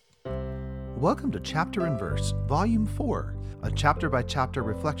Welcome to Chapter and Verse, Volume 4, a chapter-by-chapter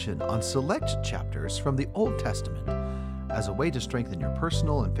reflection on select chapters from the Old Testament as a way to strengthen your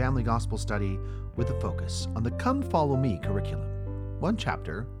personal and family gospel study with a focus on the Come Follow Me curriculum. One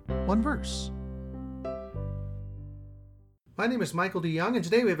chapter, one verse. My name is Michael D. Young, and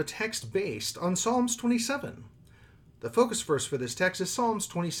today we have a text based on Psalms 27. The focus verse for this text is Psalms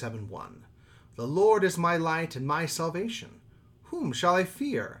 27:1. The Lord is my light and my salvation. Whom shall I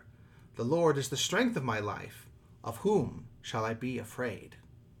fear? The Lord is the strength of my life. Of whom shall I be afraid?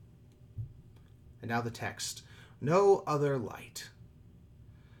 And now the text. No other light.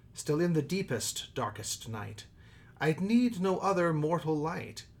 Still in the deepest, darkest night, I'd need no other mortal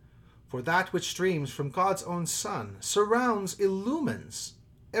light. For that which streams from God's own sun surrounds, illumines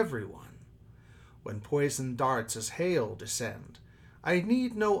everyone. When poison darts as hail descend, I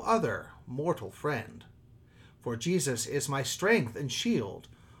need no other mortal friend. For Jesus is my strength and shield.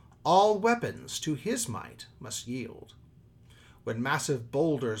 All weapons to his might must yield. When massive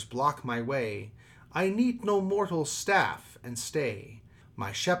boulders block my way, I need no mortal staff and stay.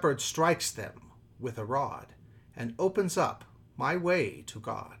 My shepherd strikes them with a rod and opens up my way to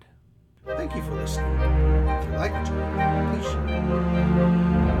God. Thank you for listening. If you like what you heard, please share.